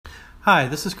Hi,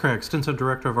 this is Craig, Extensive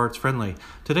Director of Arts Friendly.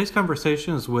 Today's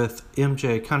conversation is with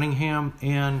MJ Cunningham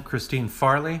and Christine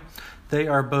Farley. They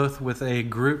are both with a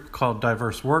group called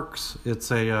Diverse Works.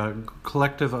 It's a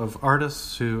collective of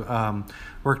artists who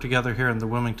work together here in the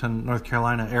Wilmington, North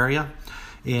Carolina area.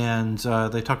 And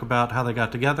they talk about how they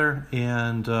got together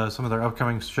and some of their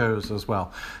upcoming shows as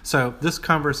well. So this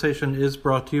conversation is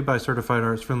brought to you by Certified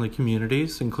Arts Friendly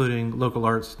Communities, including local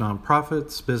arts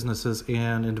nonprofits, businesses,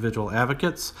 and individual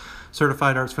advocates.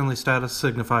 Certified Arts Friendly status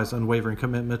signifies unwavering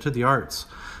commitment to the arts.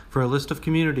 For a list of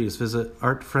communities, visit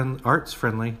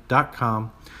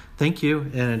artsfriendly.com. Thank you,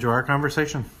 and enjoy our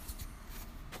conversation.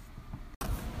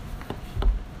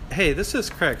 Hey, this is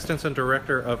Craig, Extensive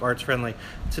Director of Arts Friendly.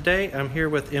 Today I'm here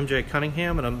with MJ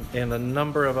Cunningham and a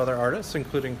number of other artists,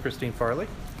 including Christine Farley.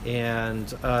 And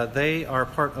they are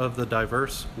part of the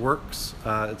Diverse Works.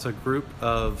 It's a group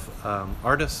of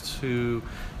artists who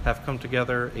have come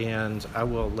together, and I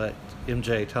will let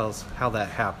MJ tell us how that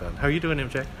happened. How are you doing,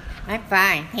 MJ? I'm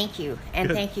fine, thank you. And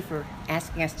Good. Thank you for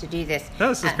asking us to do this. No,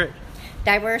 this is great.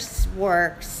 Diverse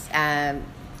Works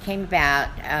came about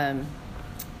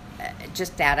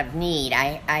just out of need.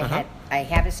 I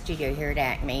have a studio here at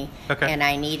Acme, and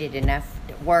I needed enough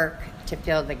work to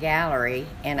fill the gallery,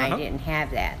 and I didn't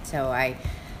have that. So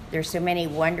there's so many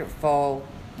wonderful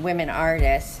women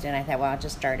artists, and I thought, well, I'll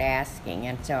just start asking.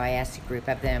 And so I asked a group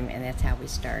of them, and that's how we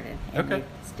started. And we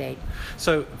stayed.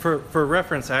 So for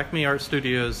reference, Acme Art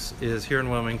Studios is here in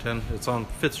Wilmington. It's on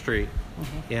 5th Street,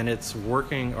 and it's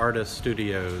Working Artist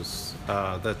Studios.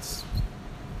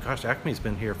 Acme's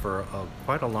been here for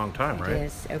quite a long time, right? It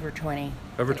is over 20.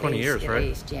 Over 20 years, right? At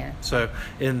least, yeah. So,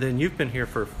 and then you've been here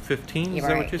for 15, is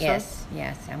that what you said?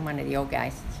 Yes, I'm one of the old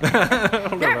guys. I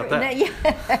don't know about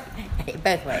that.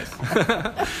 Both ways.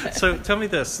 So tell me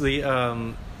this, the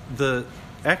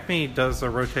Acme does a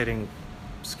rotating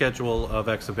schedule of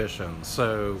exhibitions.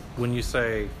 So when you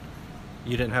say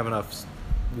you didn't have enough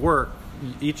work,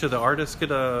 each of the artists get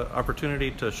an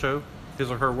opportunity to show his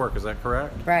or her work, is that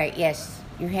correct? Right, yes.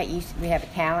 We have a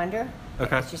calendar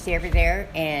that's just over there,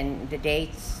 and the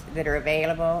dates that are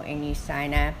available, and you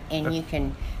sign up, and you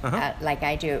can, like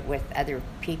I do it with other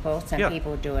people. Some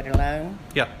people do it alone.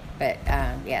 Yeah. But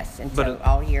yes, and so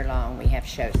all year long we have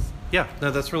shows. Yeah, no,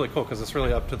 that's really cool because it's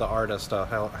really up to the artist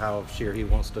how she or he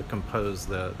wants to compose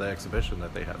the exhibition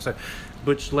that they have. So,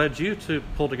 which led you to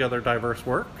pull together Diverse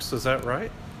Works, is that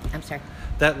right? I'm sorry?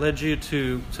 That led you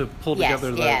to pull together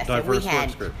the Diverse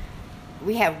Works group.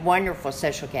 We have wonderful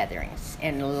social gatherings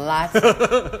and lots of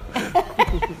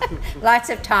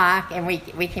talk, and we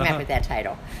came up with that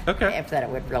title. Okay. I thought it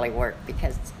would really work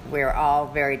because we're all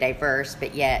very diverse,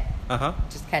 but yet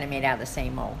just kind of made out of the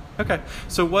same mold. Okay.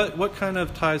 So what kind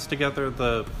of ties together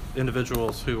the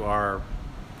individuals who are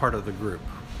part of the group?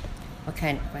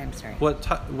 I'm sorry. What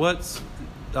type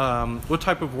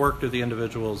of work do the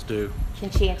individuals do?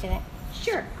 Can she answer that?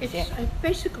 Sure. It's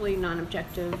basically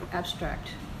non-objective, abstract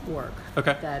work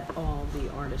that all the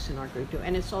artists in our group do,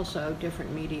 and it's also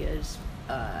different medias.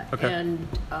 And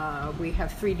we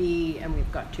have 3D and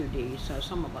we've got 2D. So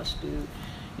some of us do,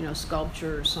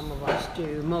 sculptures. Some of us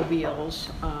do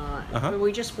mobiles.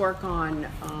 We just work on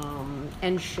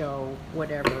end show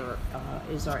whatever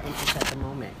is our interest at the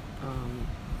moment.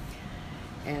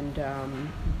 And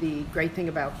the great thing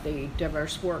about the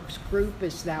Diverse Works group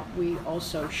is that we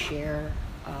also share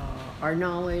our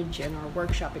knowledge and our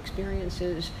workshop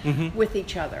experiences with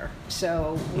each other.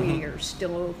 So we are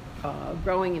still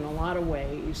growing in a lot of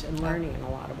ways and learning in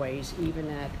a lot of ways, even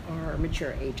at our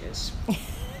mature ages.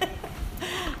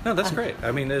 No, that's great.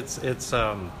 I mean, that's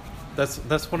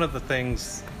one of the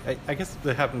things I guess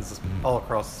that happens all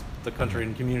across the country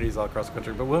and communities all across the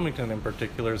country, but Wilmington in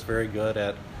particular is very good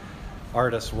at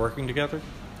artists working together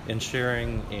and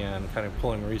sharing and kind of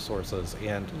pulling resources,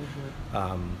 and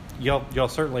y'all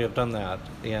certainly have done that.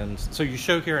 And so you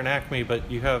show here in Acme, but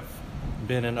you have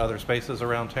been in other spaces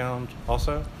around town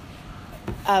also?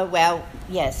 Well,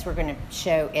 yes, we're going to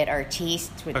show at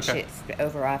Artiste, which is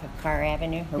over off of Carr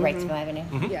Avenue, or Wrightsville Avenue.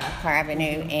 Carr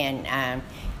Avenue, and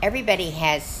everybody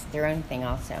has their own thing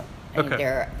also. I mean,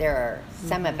 there are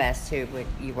some of us who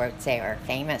you would say are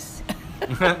famous.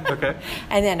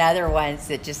 And then other ones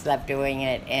that just love doing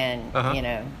it and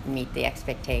meet the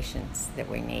expectations that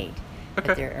we need.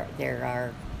 But there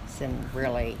are some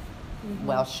really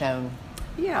well shown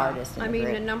artists in the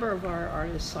group. A number of our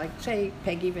artists, like say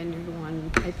Peggy Vineyard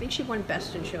won, I think she won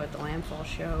Best in Show at the Landfall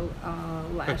Show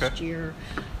last year.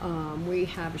 We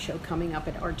have a show coming up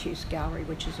at Artiste Gallery,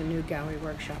 which is a new gallery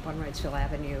workshop on Wrightsville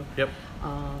Avenue.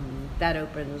 That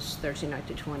opens Thursday night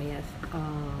the 20th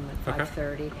at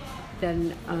 5:30.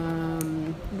 then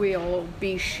we'll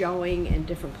be showing in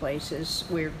different places.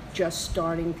 We're just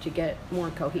starting to get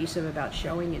more cohesive about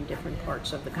showing in different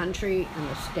parts of the country and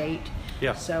the state.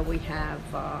 Yeah. So we've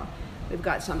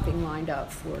got something lined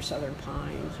up for Southern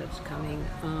Pines that's coming.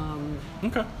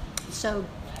 Okay. So.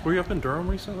 Were you up in Durham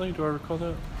recently? Do I recall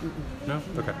that? No?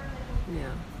 Okay.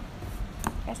 Yeah.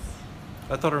 Yes.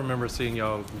 I thought I remember seeing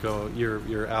y'all go.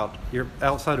 You're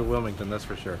outside of Wilmington, that's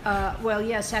for sure. Well,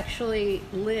 yes, actually,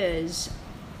 Liz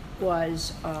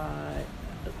was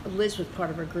part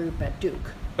of a group at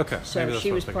Duke. Okay. So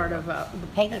she was part of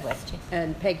Peggy was too.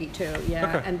 And Peggy too,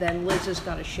 yeah. Okay. And then Liz has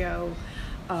got a show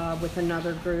with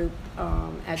another group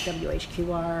at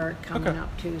WHQR coming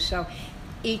up too. So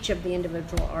each of the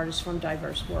individual artists from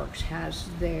Diverse Works has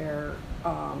their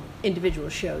individual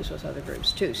shows with other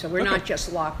groups too. So we're not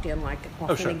just locked in like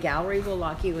often a gallery will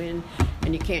lock you in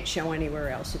and you can't show anywhere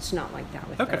else. It's not like that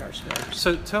with Diverse Works.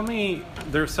 So tell me,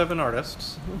 there are 7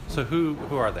 artists. So who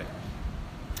are they?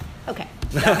 Okay.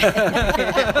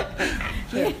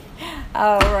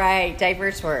 All right,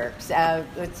 Diverse Works.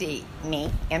 Let's see,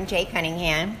 me, MJ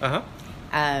Cunningham.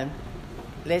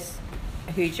 Liz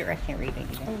Hoosier, I can't read it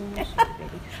again.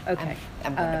 Okay.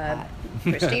 I'm going to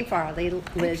Christine Farley,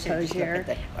 Liz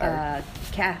Hozier,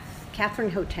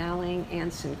 Catherine Hotaling,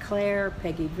 Ann Sinclair,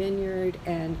 Peggy Vineyard,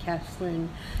 and Catherine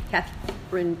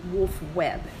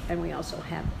Wolf-Webb. And we also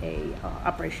have a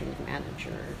operations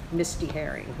manager, Misty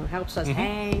Herring, who helps us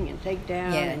hang and take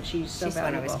down, and she's so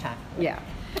valuable. One I was talking about. Yeah.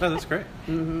 Oh, that's great.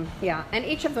 Yeah, and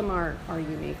each of them are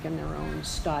unique in their own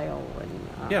style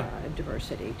and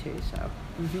diversity too. So.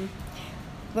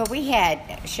 Well, we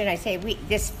had, should I say,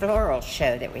 this floral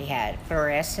show that we had,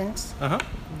 fluorescence.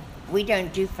 We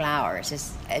don't do flowers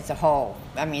as a whole.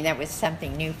 I mean, that was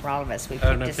something new for all of us. We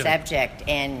picked a subject,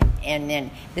 and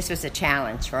then this was a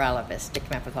challenge for all of us to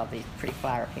come up with all these pretty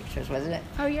flower pictures, wasn't it?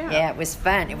 Oh, yeah. Yeah, it was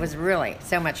fun. It was really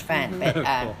so much fun. But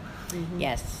cool.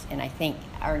 yes, and I think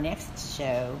our next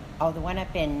show, the one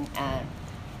up in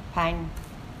Pine,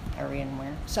 or in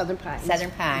where? Southern Pines.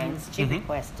 Southern Pines. She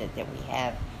requested that we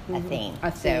have a theme.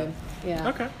 A theme. Yeah.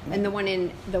 Okay. And the one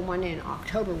in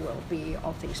October will be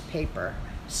all things paper.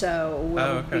 So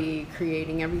we'll be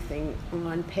creating everything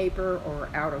on paper or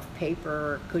out of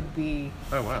paper. Could be.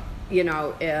 Oh wow.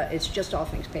 It's just all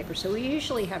things paper. So we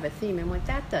usually have a theme, and what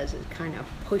that does is kind of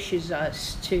pushes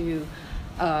us to,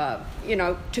 to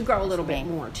grow a little bit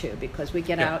more too, because we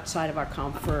get outside of our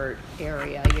comfort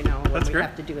area. When we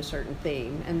have to do a certain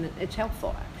theme, and it's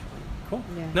helpful. Cool.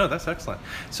 Yeah. No, that's excellent.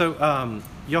 So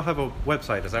y'all have a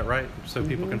website, is that right? So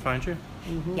people can find you?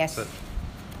 Yes.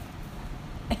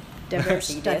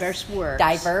 Diverse Works.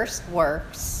 Diverse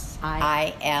Works.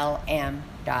 ILM.com.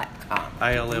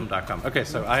 ILM.com. Okay,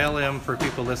 so ILM, for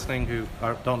people listening who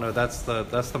don't know, that's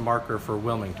the marker for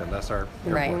Wilmington. That's our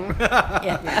airport. Right.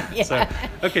 Yeah. So,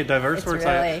 okay, Diverse Works.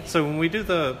 Really... So when we do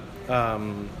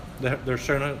there's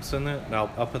show notes in it, and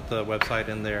I'll put the website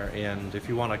in there, and if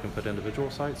you want, I can put individual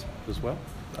sites as well.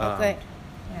 Good.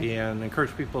 Yeah. And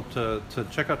encourage people to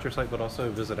check out your site, but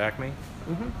also visit Acme.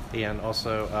 And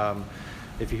also,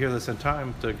 if you hear this in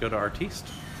time, to go to Artiste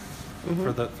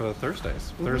for the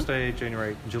Thursdays. Thursday,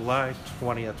 July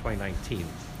 20th, 2019.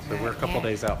 So we're a couple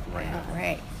days out from right now.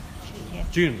 Right. Yeah.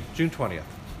 June 20th.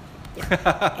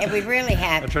 Yeah. And we really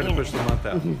have... I'm trying to push the month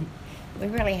out. We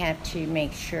really have to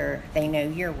make sure they know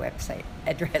your website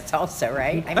address also,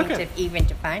 right? I mean, even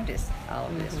to find us, all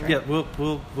of this, right? Yeah,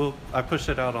 we'll I push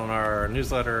it out on our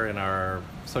newsletter and our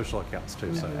social accounts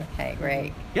too. So. Okay,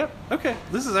 great. Yep. Okay,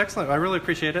 this is excellent. I really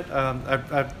appreciate it. I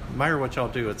admire what y'all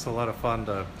do. It's a lot of fun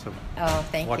to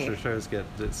watch your shows get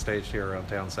staged here around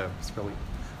town. So it's really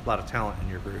a lot of talent in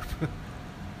your group.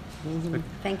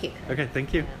 Thank you. Okay,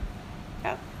 thank you.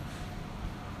 Oh.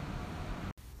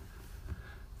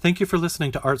 Thank you for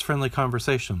listening to Arts Friendly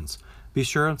Conversations. Be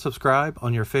sure and subscribe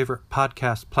on your favorite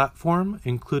podcast platform,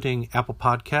 including Apple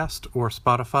Podcast or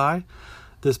Spotify.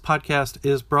 This podcast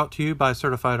is brought to you by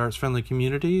certified arts friendly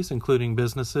communities, including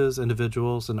businesses,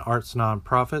 individuals, and arts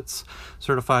nonprofits.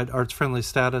 Certified arts friendly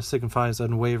status signifies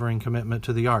unwavering commitment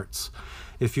to the arts.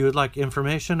 If you would like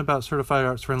information about certified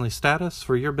arts friendly status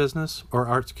for your business or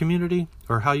arts community,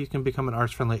 or how you can become an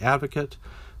arts friendly advocate,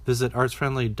 visit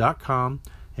artsfriendly.com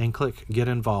and click Get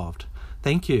Involved.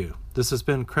 Thank you. This has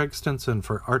been Craig Stinson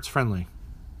for Arts Friendly.